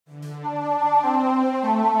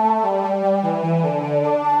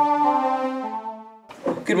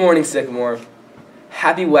Good morning, Sycamore.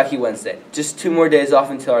 Happy Wacky Wednesday. Just 2 more days off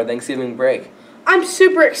until our Thanksgiving break. I'm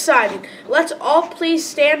super excited. Let's all please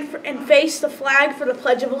stand and face the flag for the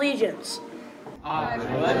Pledge of Allegiance. I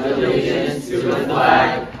pledge allegiance to the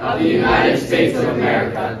flag of the United States of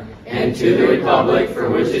America and to the republic for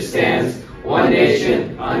which it stands, one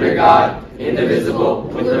nation, under God, indivisible,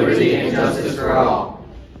 with liberty and justice for all.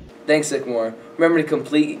 Thanks, Sycamore. Remember to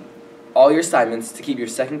complete all your assignments to keep your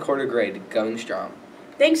second quarter grade going strong.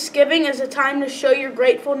 Thanksgiving is a time to show your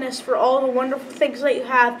gratefulness for all the wonderful things that you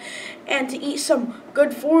have and to eat some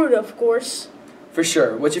good food, of course. For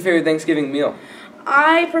sure. What's your favorite Thanksgiving meal?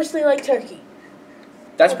 I personally like turkey.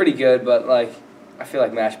 That's pretty good, but I feel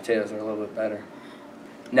like mashed potatoes are a little bit better.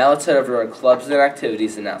 Now let's head over to our clubs and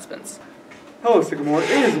activities announcements. Hello, Sycamore.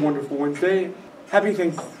 It is a wonderful Wednesday. Happy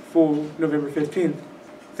Thankful November 15th.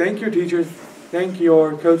 Thank your teachers, thank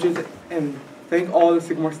your coaches, and thank all the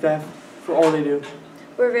Sycamore staff for all they do.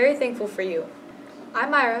 We're very thankful for you.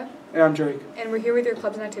 I'm Myra. And I'm Drake. And we're here with your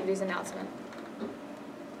clubs and activities announcement.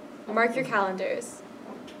 Mark your calendars.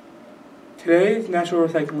 Today is National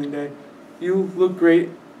Recycling Day. You look great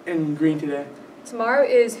in green today. Tomorrow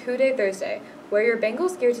is Who Day Thursday. Wear your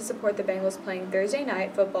Bengals gear to support the Bengals playing Thursday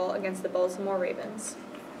night football against the Baltimore Ravens.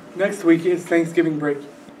 Next week is Thanksgiving break.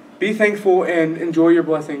 Be thankful and enjoy your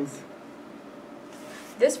blessings.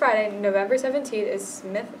 This Friday, November 17th, is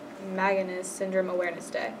Smith-Magenis Syndrome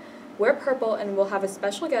Awareness Day. Wear purple and we'll have a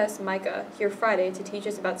special guest, Micah, here Friday to teach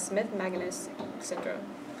us about Smith-Magenis Syndrome.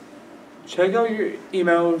 Check out your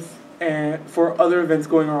emails for other events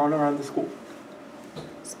going on around the school.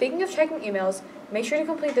 Speaking of checking emails, make sure to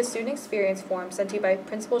complete the student experience form sent to you by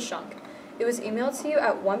Principal Shunk. It was emailed to you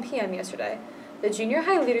at 1 p.m. yesterday. The junior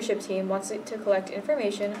high leadership team wants to collect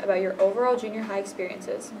information about your overall junior high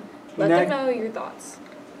experiences. Let them know your thoughts.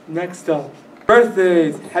 Next up,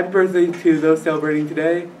 birthdays. Happy birthday to those celebrating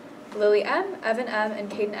today. Lily M., Evan M., and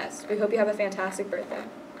Caden S. We hope you have a fantastic birthday.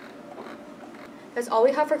 That's all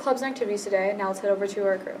we have for clubs and activities today. Now let's head over to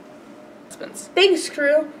our crew. Thanks,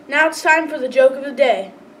 crew. Now it's time for the joke of the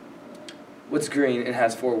day. What's green and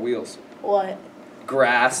has 4 wheels? What?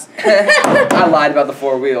 Grass. I lied about the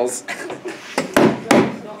 4 wheels.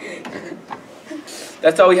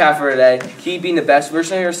 That's all we have for today. Keep being the best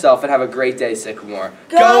version of yourself and have a great day, Sycamore.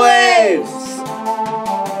 Go Waves!